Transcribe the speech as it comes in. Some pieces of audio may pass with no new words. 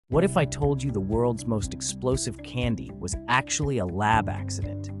What if I told you the world's most explosive candy was actually a lab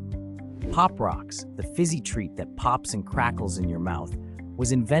accident? Pop Rocks, the fizzy treat that pops and crackles in your mouth,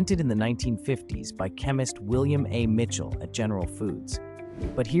 was invented in the 1950s by chemist William A. Mitchell at General Foods.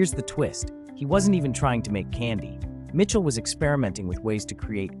 But here's the twist. He wasn't even trying to make candy. Mitchell was experimenting with ways to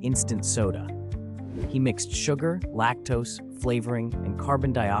create instant soda. He mixed sugar, lactose, flavoring, and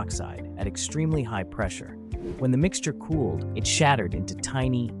carbon dioxide at extremely high pressure. When the mixture cooled, it shattered into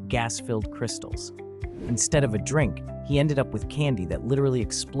tiny, gas-filled crystals. Instead of a drink, he ended up with candy that literally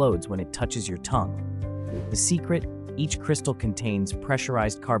explodes when it touches your tongue. The secret? Each crystal contains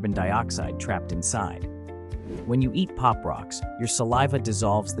pressurized carbon dioxide trapped inside. When you eat Pop Rocks, your saliva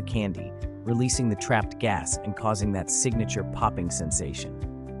dissolves the candy, releasing the trapped gas and causing that signature popping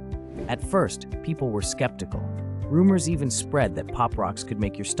sensation. At first, people were skeptical. Rumors even spread that Pop Rocks could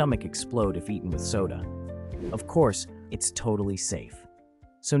make your stomach explode if eaten with soda. Of course, it's totally safe.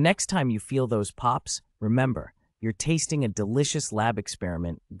 So next time you feel those pops, remember, you're tasting a delicious lab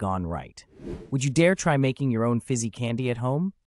experiment gone right. Would you dare try making your own fizzy candy at home?